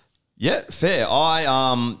 Yeah, fair.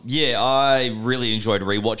 I really enjoyed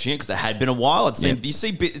rewatching it because it had been a while. It's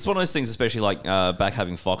one of those things, especially like back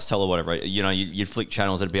having Foxtel or whatever. You'd flick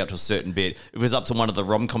channels, it'd be up to a certain bit. If it was up to one of the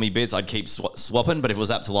rom-commy bits, I'd keep swapping. But if it was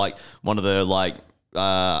up to like one of the like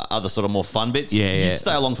other sort of more fun bits, Yeah, you'd yeah.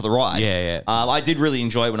 stay along for the ride. Yeah, I did really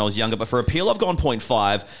enjoy it when I was younger, but for appeal, I've gone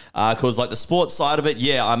 0.5 because like the sports side of it,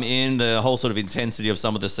 yeah, I'm in the whole sort of intensity of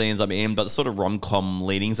some of the scenes I'm in, but the sort of rom-com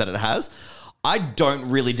leanings that it has, I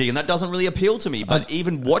don't really dig, and that doesn't really appeal to me. But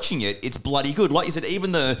even watching it, it's bloody good. Like you said,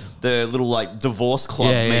 even the little like divorce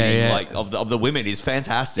club meeting like of the women is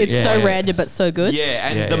fantastic. It's so random but so good. Yeah,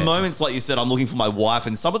 and the moments like you said, I'm looking for my wife,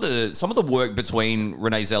 and some of the work between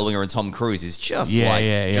Renee Zellweger and Tom Cruise is just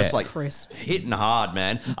just like Crisp. hitting hard,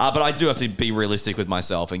 man. But I do have to be realistic with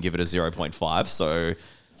myself and give it a 0.5. So.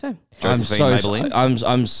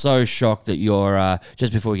 I'm so shocked that you're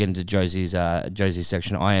just before we get into Josie's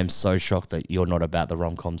section, I am so shocked that you're not about the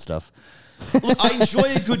rom-com stuff. Look, I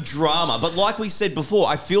enjoy a good drama, but like we said before,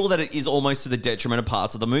 I feel that it is almost to the detriment of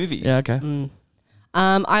parts of the movie. Yeah, okay.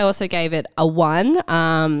 I also gave it a 1.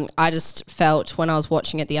 I just felt when I was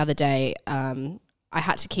watching it the other day, I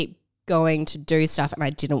had to keep going to do stuff and I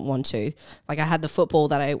didn't want to. Like I had the football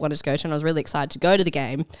that I wanted to go to and I was really excited to go to the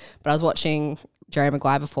game, but I was watching Jerry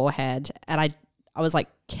Maguire beforehand and I was like,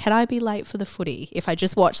 can I be late for the footy if I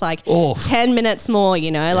just watch like 10 minutes more,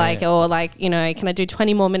 you know, or can I do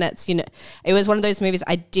 20 more minutes? You know, it was one of those movies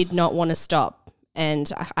I did not want to stop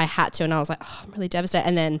and I had to, and I was like, oh, I'm really devastated.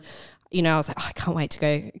 And then, you know, I was like, oh, I can't wait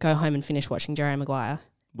to go home and finish watching Jerry Maguire.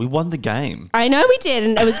 We won the game. I know we did,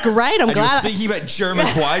 and it was great. I'm glad. You're thinking about Jerry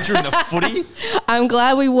Maguire during the footy? I'm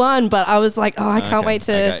glad we won, but I was like, I can't wait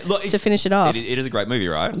to finish it off. It is a great movie,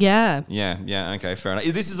 right? Yeah. Yeah, okay, fair enough.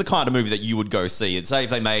 This is the kind of movie that you would go see. It's say if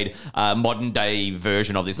they made a modern day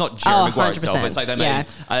version of this, not Jerry Maguire itself, but say they made,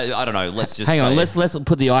 I don't know, let's just Hang on, let's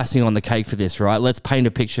put the icing on the cake for this, right? Let's paint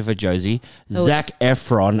a picture for Josie. Zac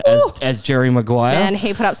Efron as Jerry Maguire. And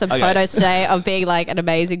he put up some photos today of being like an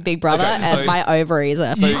amazing big brother, and my ovaries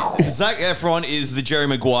are... So Zac Efron is the Jerry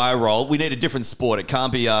Maguire role. We need a different sport. It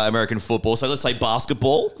can't be American football. So let's say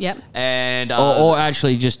basketball. Yep. And or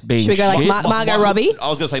actually just being should we go shit. like Margot Robbie? I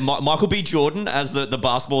was going to say Michael B. Jordan as the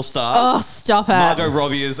basketball star. Oh, stop it. Margot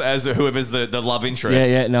Robbie as whoever's the love interest.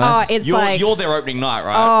 Yeah, nice. Oh, it's you're their opening night,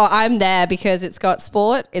 right? Oh, I'm there because it's got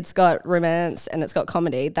sport, it's got romance, and it's got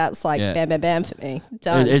comedy. That's like bam, bam, bam for me.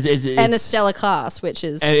 Done. And a stellar cast, which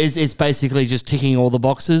is... It's basically just ticking all the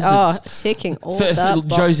boxes. Ticking all the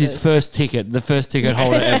boxes. Josie's first ticket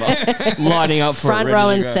holder ever, lining up for front row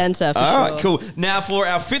and centre for sure. All right, cool. Now for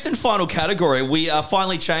our fifth and final category, we are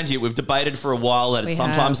finally changing it. We've debated for a while that it's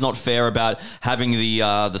sometimes not fair about having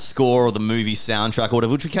the score or the movie soundtrack or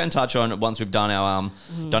whatever, which we can touch on once we've done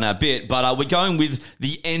our bit. But we're going with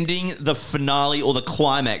the ending, the finale, or the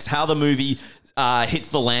climax, how the movie hits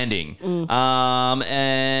the landing.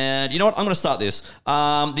 And you know what? I'm going to start this.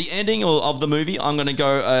 The ending of the movie, I'm going to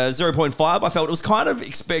go 0.5. I felt it was kind of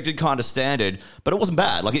expected, kind of standard, but it wasn't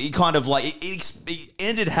bad. Like it kind of like it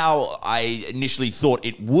ended how I initially thought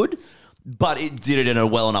it would, but it did it in a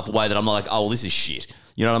well enough way that I'm like, oh, well, this is shit.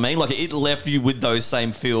 You know what I mean? Like it left you with those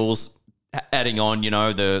same feels. Adding on, you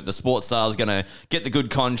know, the sports star is going to get the good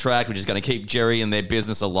contract, which is going to keep Jerry and their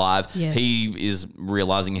business alive. Yes. He is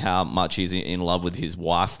realizing how much he's in love with his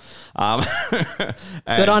wife.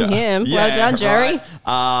 Good on him. Well done, Jerry.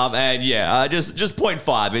 Right. Just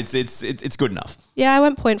 0.5. It's good enough. Yeah, I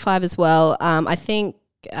went 0.5 as well. I think,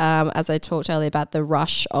 as I talked earlier about the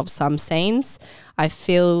rush of some scenes, I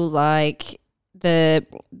feel like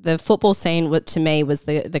the football scene to me was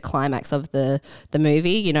the climax of the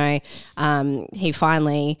movie. You know, he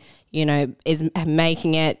finally, you know, is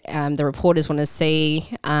making it. The reporters want to see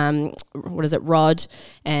Rod,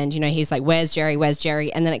 and you know he's like, "Where's Jerry? Where's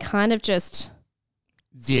Jerry?" And then it kind of just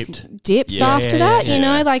dips after that. You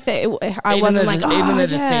know, like I wasn't like, even though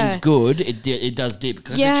the scene's good, it does dip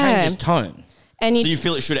because it changes tone. And so you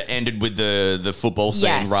feel it should have ended with the football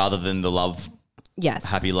scene rather than the love. Yes.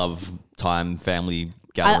 Happy love time, family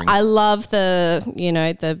gatherings. I love the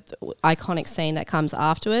iconic scene that comes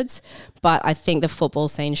afterwards, but I think the football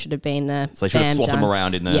scene should have been the... So they should have swapped them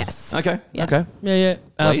around in there. Yes. Okay. Yeah. Okay. Yeah.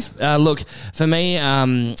 Look, for me,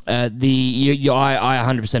 I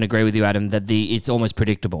 100% agree with you, Adam, that it's almost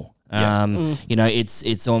predictable. You know,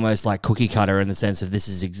 it's almost like cookie cutter in the sense of this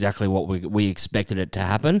is exactly what we expected it to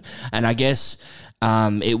happen. And I guess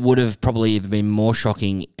it would have probably even been more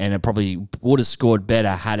shocking and it probably would have scored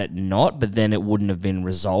better had it not, but then it wouldn't have been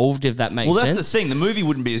resolved, if that makes sense. Well, that's the thing. The movie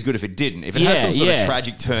wouldn't be as good if it didn't. If it had some sort of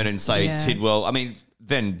tragic turn and say Tidwell, I mean...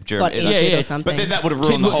 then Jeremy... got injured or something. But then that would have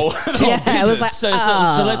ruined the whole it was like, So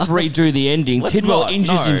let's redo the ending. Let's Tidwell not,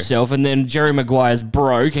 injures no. himself, and then Jerry Maguire's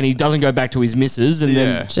broke, and he doesn't go back to his missus, and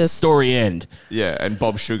then Just- story end. Yeah, and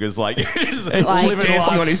Bob Sugar's like Like living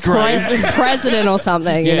dancing life. on his grave. president or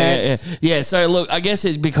something, you know. Yeah. So look, I guess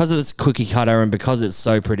it's because it's cookie cutter and because it's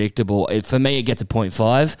so predictable. For me, it gets a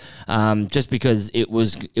 0.5, just because it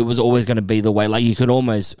was always going to be the way. Like you could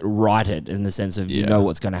almost write it in the sense of you know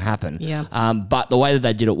what's going to happen. Yeah. But the way that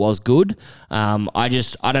they did it was good. I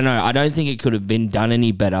don't know. I don't think it could have been done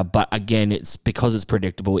any better. But again, it's because it's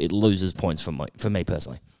predictable. It loses points for me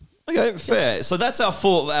personally. Okay, fair. So that's our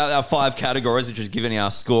 5 categories, which is giving our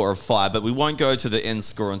score of 5. But we won't go to the end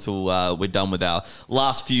score until we're done with our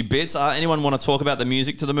last few bits. Anyone want to talk about the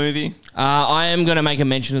music to the movie? I am going to make a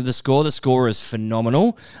mention of the score. The score is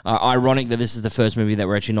phenomenal. Ironic that this is the first movie that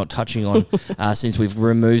we're actually not touching on since we've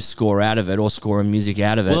removed score out of it or score and music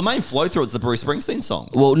out of it. Well, the main flow through it's the Bruce Springsteen song.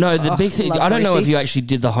 Well, no, the big thing. love I don't know Brucey. if you actually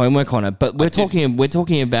did the homework on it, but we're talking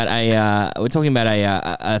about a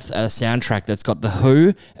soundtrack that's got The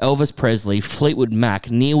Who, Elvis Presley, Fleetwood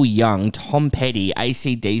Mac, Neil Young, Tom Petty,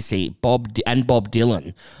 AC/DC, Bob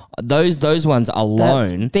Dylan. Those ones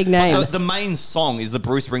alone. That's big names. The main song is the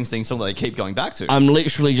Bruce Springsteen song that they keep going back to. I'm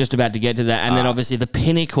literally just about to get to that. And then obviously the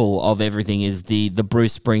pinnacle of everything is the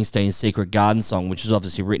Bruce Springsteen Secret Garden song, which is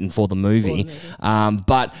obviously written for the movie.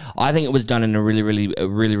 But I think it was done in a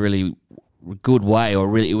really good way, or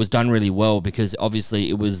really it was done really well, because obviously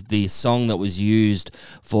it was the song that was used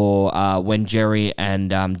for when Jerry and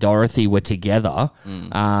Dorothy were together,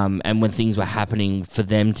 and when things were happening for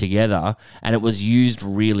them together, and it was used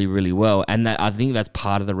really well. And that, I think that's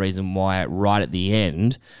part of the reason why right at the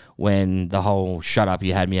end, when the whole "shut up,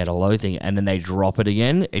 you had me at a low" thing, and then they drop it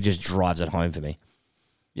again, it just drives it home for me.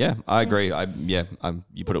 Yeah, I agree.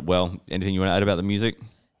 You put it well. Anything you want to add about the music?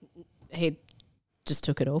 He just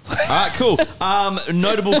took it all. All right, cool.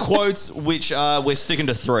 Notable quotes, which we're sticking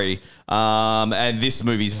to 3. And this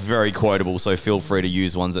movie's very quotable, so feel free to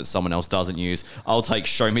use ones that someone else doesn't use. I'll take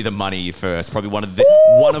 "Show me the money" first. Probably one of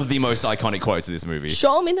the most iconic quotes of this movie.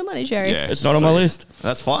 Show me the money, Jerry. Yeah, It's not on my list.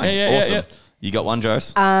 That's fine. Yeah, awesome. yeah. You got one,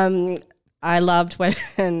 Jose? I loved when,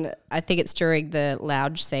 I think it's during the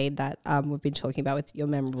loud scene that we've been talking about with your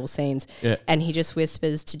memorable scenes. Yeah. And he just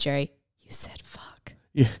whispers to Jerry, "You said fuck."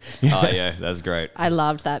 Yeah. Oh, yeah, that's great. I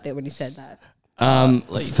loved that bit when he said that.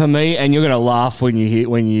 For me, and you're gonna laugh when you hear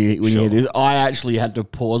Sure. hear this. I actually had to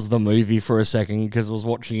pause the movie for a second because I was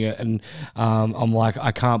watching it, and I'm like,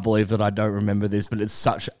 I can't believe that I don't remember this, but it's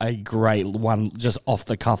such a great one, just off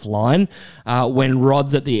the cuff line. When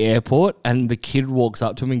Rod's at the airport and the kid walks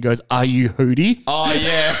up to him and goes, "Are you Hootie?" Oh,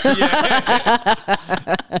 yeah.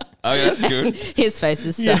 Oh, yeah, that's good. His face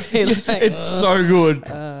is so It's so good.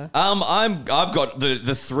 I've got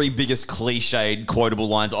the 3 biggest cliched quotable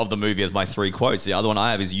lines of the movie as my 3 quotes. The other one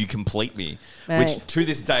I have is "You complete me," Mate. which to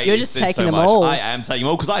this day You're is just said taking so them much. all. I am taking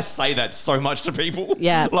them all because I say that so much to people.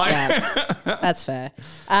 Yeah, like yeah. That's fair.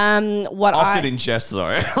 often in jest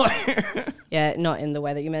though. Yeah, not in the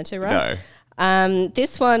way that you meant to, right? No.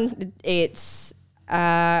 This one, it's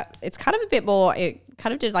kind of a bit more. It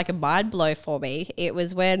kind of did like a mind blow for me. It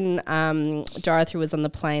was when Dorothy was on the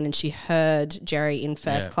plane and she heard Jerry in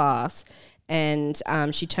first class, and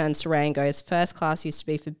she turns to Ray and goes, "First class used to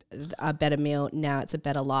be for a better meal. Now it's a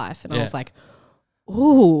better life." And I was like,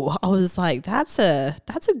 "Ooh!" I was like, "That's a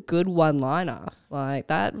good one-liner." Like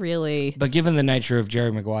that really. But given the nature of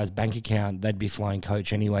Jerry Maguire's bank account, they'd be flying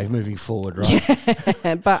coach anyway, moving forward,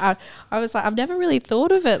 right? But I was like, I've never really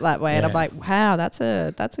thought of it that way, and I'm like, wow, that's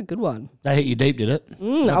a good one. That hit you deep, did it?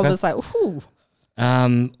 I was like, ooh.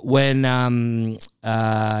 When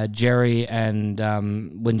Jerry and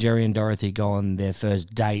Dorothy go on their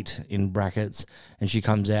first date in brackets, and she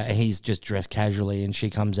comes out, and he's just dressed casually, and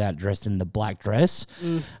she comes out dressed in the black dress,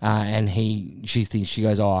 and she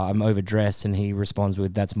goes, "Oh, I'm overdressed," and he responds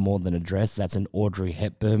with, "That's more than a dress. That's an Audrey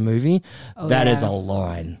Hepburn movie." That is a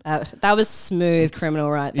line. That was smooth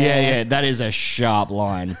criminal right there. Yeah, that is a sharp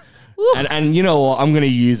line. And you know what? I'm going to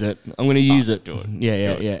use it. I'm going to use it. Do it.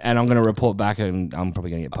 Yeah. And I'm going to report back, and I'm probably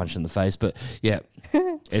going to get punched in the face. But yeah,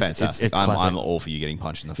 Fantastic. It's I'm classic. all for you getting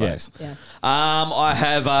punched in the face. Yeah. I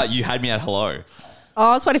have "You Had Me at Hello."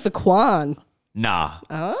 Oh, I was waiting for Quan. Nah.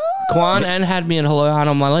 Quan and Had Me and Hello aren't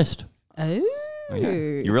on my list. Oh.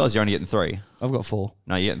 You realise you're only getting 3? I've got 4.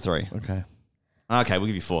 No, you're getting 3. Okay. Okay, we'll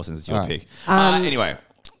give you 4 since it's your All right. pick. Anyway,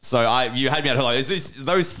 So you had me at like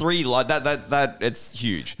those three like that it's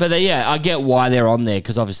huge. But I get why they're on there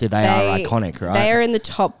because obviously they are iconic, right? They are in the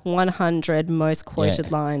top 100 most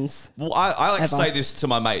quoted lines. Well, I like to say this to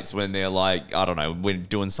my mates when they're like, I don't know, when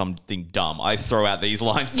doing something dumb. I throw out these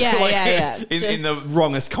lines in the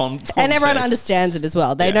wrongest context. And everyone understands it as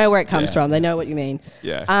well. They know where it comes from. They know what you mean.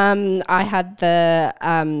 Yeah. I had the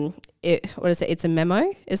what is it? It's a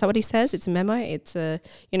memo. Is that what he says? It's a memo. It's a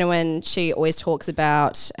when she always talks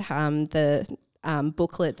about the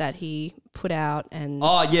booklet that he put out and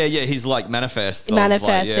he's like manifesting and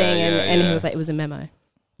he was like it was a memo.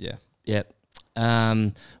 Yeah. Yep.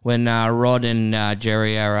 When Rod and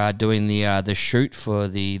Jerry are doing the shoot for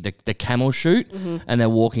the camel shoot, and they're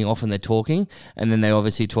walking off and they're talking, and then they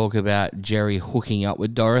obviously talk about Jerry hooking up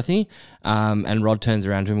with Dorothy, and Rod turns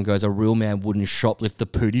around to him and goes, "A real man wouldn't shoplift the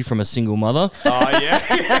pootie from a single mother." Oh yeah,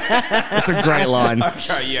 that's a great line.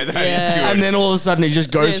 Okay, yeah, that is good. And then all of a sudden he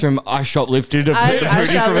just goes from "I shoplifted a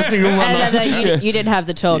pootie from a single mother." And you didn't have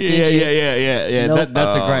the talk, did you? Yeah. Nope.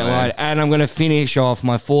 That's a great line. And I'm going to finish off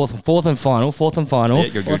my fourth and final.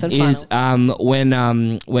 Is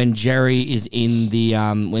when Jerry is in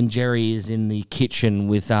the kitchen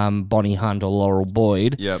with Bonnie Hunt or Laurel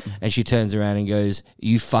Boyd. Yep. And she turns around and goes,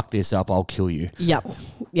 "You fuck this up, I'll kill you." Yep.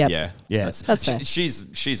 Yeah. That's fair.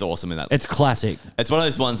 She's awesome in that. It's classic. It's one of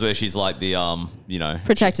those ones where she's like the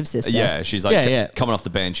protective sister. Yeah, she's like coming off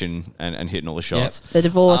the bench and hitting all the shots. Yep. The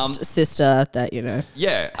divorced sister that has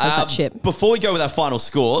that chip. Before we go with our final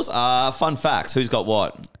scores, fun facts. Who's got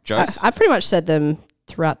what? Jose? I pretty much said them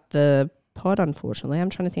throughout the pod, unfortunately. I'm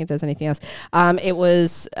trying to think if there's anything else. It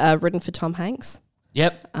was written for Tom Hanks.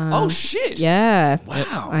 Yep. Oh, shit. Yeah.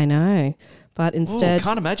 Wow. I know. But instead...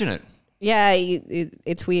 can't imagine it. Yeah,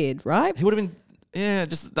 it's weird, right? He would have been...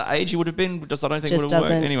 just the age he would have been, I don't think would have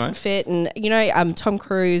worked anyway. Fit. And, Tom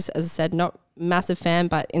Cruise, as I said, not massive fan,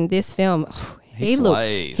 but in this film, he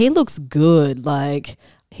looks good. Like...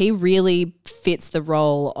 He really fits the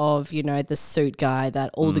role of, the suit guy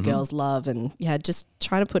that all the girls love, and just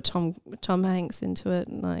trying to put Tom Hanks into it,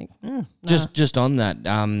 and Just on that,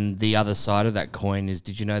 the other side of that coin is: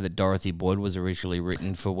 did you know that Dorothy Boyd was originally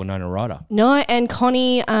written for Winona Ryder? No, and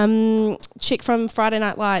Connie, chick from Friday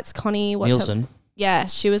Night Lights, Connie Nielsen. Yeah,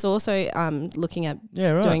 she was also looking at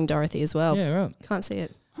doing Dorothy as well. Yeah, right. Can't see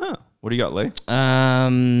it. Huh. What do you got, Lee?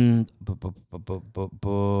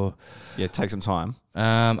 Take some time.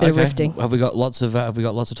 Bit of rifting. Have we got lots of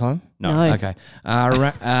time? No. Okay.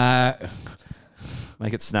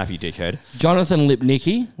 Make it snappy, dickhead. Jonathan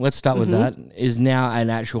Lipnicki, let's start with that, is now an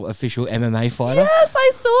actual official MMA fighter. Yes,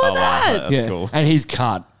 I saw that. Wow, that's cool. And he's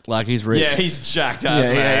cut. Like he's ripped. Yeah, he's jacked ass,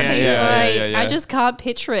 man. Yeah. I just can't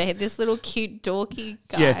picture it. This little cute dorky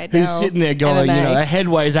guy. Yeah, who's sitting there going, MMA. a head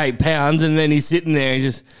weighs 8 pounds, and then he's sitting there and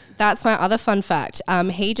just... That's my other fun fact.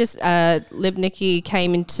 He just, Lipnicki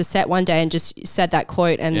came into set one day and just said that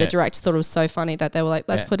quote, and the director thought it was so funny that they were like,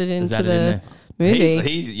 let's put it into the movie.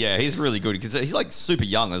 He's really good because he's like super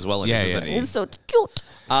young as well. Isn't he? He's so cute.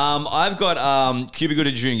 I've got Cuba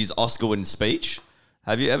Gooding Jr.'s Oscar-winning speech.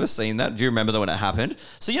 Have you ever seen that? Do you remember that when it happened?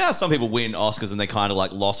 So you know how some people win Oscars and they kind of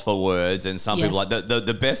like lost for words, and some people like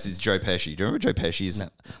the best is Joe Pesci. Do you remember Joe Pesci's? No.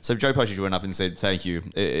 So Joe Pesci went up and said, "Thank you,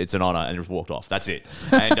 it's an honor," and just walked off. That's it.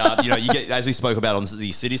 And you get, as we spoke about on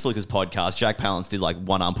the City Slickers podcast, Jack Palance did like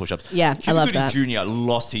one arm push-ups. Yeah, Cuba I love Gooding that. Jr.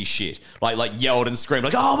 lost his shit, like yelled and screamed,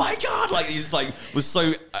 like, "Oh my god!" Like he just like was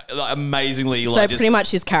so amazingly so like pretty much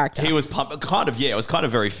his character. He was pumped, kind of. Yeah, it was kind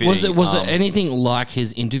of very fitting. Was it anything like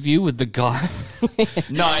his interview with the guy?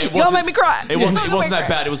 No, it wasn't. You'll make me cry. It wasn't that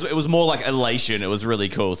bad. It was more like elation. It was really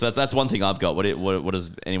cool. So that's one thing I've got. What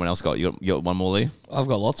does anyone else got? You got one more, Lee? I've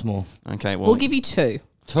got lots more. Okay, well, we'll give you two.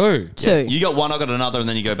 Two. Yeah. You got one, I got another, and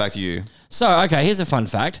then you go back to you. So, okay, here's a fun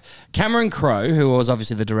fact. Cameron Crowe, who was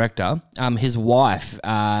obviously the director, his wife,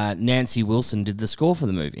 Nancy Wilson, did the score for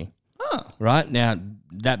the movie. Huh. Right? Now,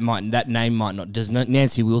 that name might not... Does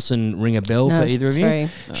Nancy Wilson ring a bell for either of you? No.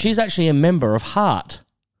 She's actually a member of Heart.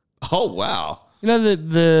 Oh, wow. You know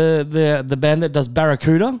the band that does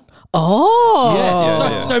Barracuda?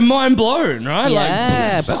 Oh. So mind blown, right?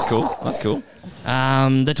 Yeah. That's cool. That's cool.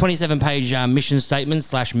 The 27-page mission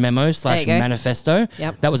statement / memo / manifesto.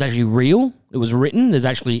 Yep. That was actually real. It was written. It's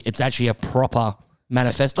actually a proper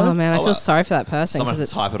manifesto. Oh man, I feel sorry for that person. Someone had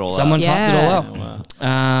to type it all out. Someone typed it all out. Oh,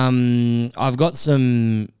 wow. I've got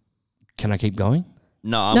some. Can I keep going?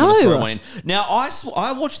 No, I'm going to throw one in. Now,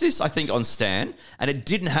 I watched this, I think, on Stan, and it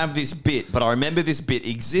didn't have this bit, but I remember this bit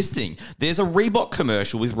existing. There's a Reebok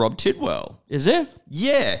commercial with Rob Tidwell. Is it?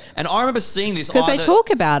 Yeah, and I remember seeing this because they talk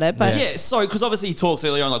about it, but yeah, so because obviously he talks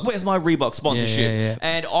earlier on like, where's my Reebok sponsorship? Yeah.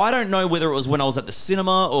 And I don't know whether it was when I was at the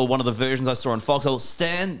cinema or one of the versions I saw on Fox.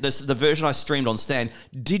 Stan, the version I streamed on Stan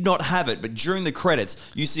did not have it, but during the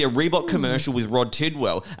credits you see a Reebok commercial with Rod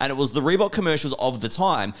Tidwell, and it was the Reebok commercials of the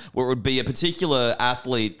time where it would be a particular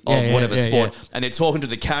athlete of whatever sport, and they're talking to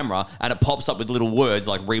the camera, and it pops up with little words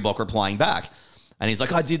like Reebok replying back. And he's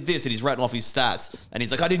like, I did this, and he's writing off his stats. And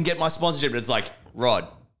he's like, I didn't get my sponsorship. But it's like, Rod,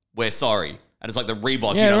 we're sorry. And it's like the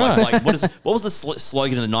Reebok, like what was the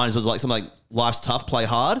slogan in the 90s? Was it like something like, life's tough, play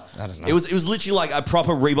hard? I don't know. It was literally like a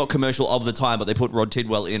proper Reebok commercial of the time, but they put Rod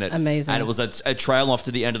Tidwell in it. Amazing. And it was a trail off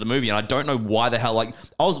to the end of the movie. And I don't know why the hell, like,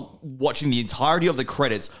 I was watching the entirety of the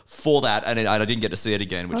credits for that, and I didn't get to see it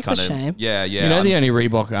again, which That's a shame. Yeah. You know, the only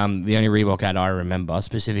Reebok ad I remember,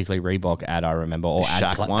 specifically Reebok ad I remember, or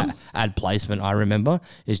ad placement I remember,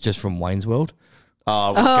 is just from Wayne's World.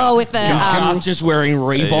 with the just wearing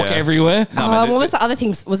Reebok everywhere. what was the other thing?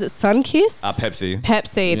 Was it Sunkiss?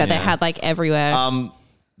 Pepsi that they had like everywhere.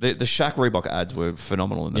 The Shaq Reebok ads were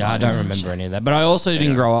phenomenal in the 90s. I don't remember any of that. But I also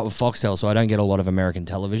didn't grow up with Foxtel, so I don't get a lot of American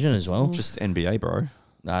television as well. Just NBA, bro.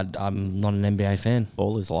 I'm not an NBA fan.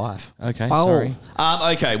 Ball is life. Okay, sorry.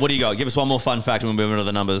 Okay, what do you got? Give us one more fun fact and we'll move on to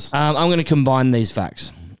the numbers. I'm going to combine these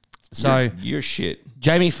facts. So you're shit.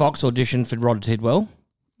 Jamie Foxx auditioned for Rod Tidwell.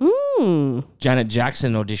 Janet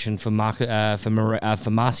Jackson auditioned for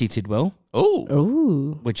Marcy Tidwell.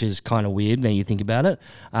 Oh, which is kind of weird now you think about it.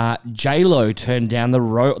 J-Lo turned down the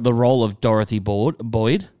role of Dorothy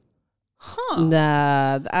Boyd.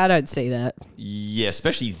 Nah, I don't see that. Yeah,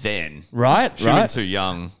 especially then. Right? She was too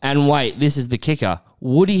young. And wait, this is the kicker.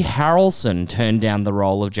 Woody Harrelson turned down the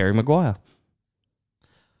role of Jerry Maguire.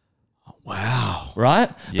 Wow.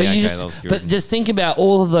 Right? Yeah, that was good. But just think about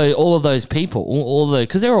all of those people,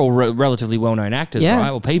 because they're all relatively well-known actors,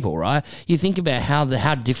 right? Or people, right? You think about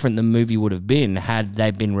how different the movie would have been had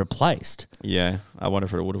they been replaced. Yeah, I wonder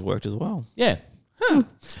if it would have worked as well. Yeah. All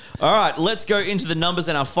right, let's go into the numbers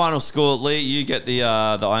and our final score. Lee, you get the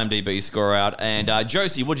IMDb score out, and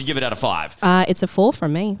Josie, what'd you give it out of 5? It's a 4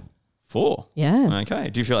 from me. 4. Yeah. Okay.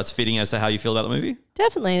 Do you feel that's fitting as to how you feel about the movie?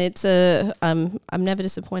 Definitely. It's I'm never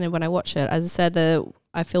disappointed when I watch it. As I said,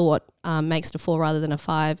 I feel what makes it a 4 rather than a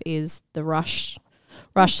 5 is the rush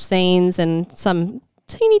scenes and some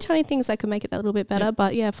teeny tiny things that could make it that little bit better. Yep.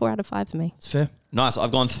 But yeah, 4 out of 5 for me. It's fair. Nice.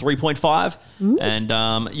 I've gone 3.5, and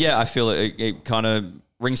I feel it kind of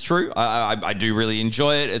rings true. I do really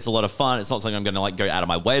enjoy it. It's a lot of fun. It's not something I'm going to like go out of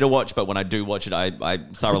my way to watch, but when I do watch it, I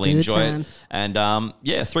thoroughly enjoy it. And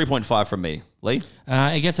 3.5 from me. Lee?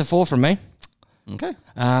 It gets a 4 from me. Okay.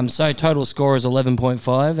 So total score is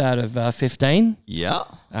 11.5 out of 15. Yeah.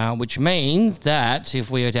 Which means that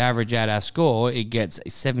if we were to average out our score, it gets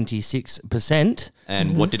 76%.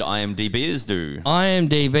 And what did IMDb's do?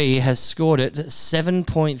 IMDb has scored it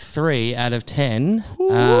 7.3 out of 10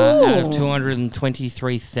 out of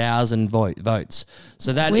 223,000 votes.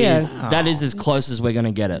 So that is as close as we're going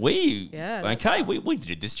to get it. We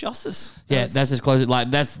did this justice. Yeah, that's as close. Like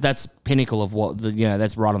that's pinnacle of what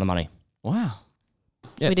that's right on the money. Wow.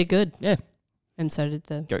 Yep. We did good. Yeah. And so did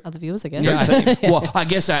the other viewers, I guess. Yeah. Well, I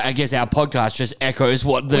guess our podcast just echoes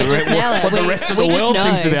what the rest of the world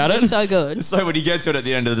thinks about it. It's so good. So when you get to it at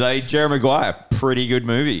the end of the day, Jerry Maguire, pretty good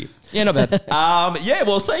movie. Yeah, not bad.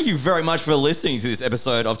 Well, thank you very much for listening to this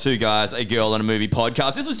episode of Two Guys, a Girl and a Movie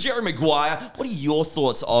podcast. This was Jerry Maguire. What are your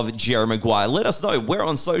thoughts of Jerry Maguire? Let us know. We're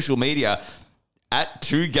on social media at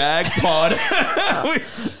 2GagPod.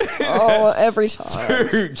 Every time.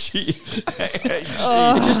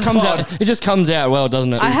 It just comes out well,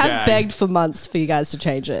 doesn't it? I have begged for months for you guys to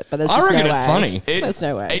change it, but there's just no way. I reckon it's funny. There's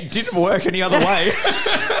no way. It didn't work any other way.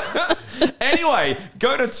 Anyway,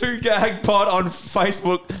 go to 2GagPod on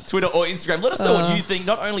Facebook, Twitter, or Instagram. Let us know what you think,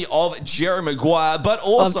 not only of Jerry Maguire, but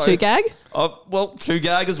also... Of 2Gag?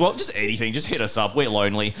 2Gag as well. Just anything. Just hit us up. We're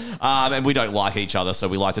lonely. And we don't like each other, so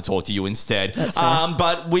we like to talk to you instead.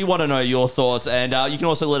 But we want to know your thoughts. And you can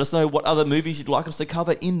also let us know what other movies you'd like us to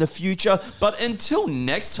cover in the future. But until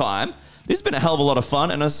next time... This has been a hell of a lot of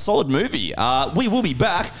fun and a solid movie. We will be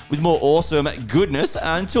back with more awesome goodness.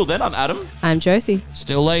 Until then, I'm Adam. I'm Josie.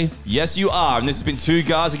 Still Lee. Yes, you are. And this has been Two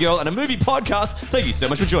Guys, a Girl and a Movie podcast. Thank you so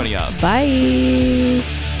much for joining us. Bye.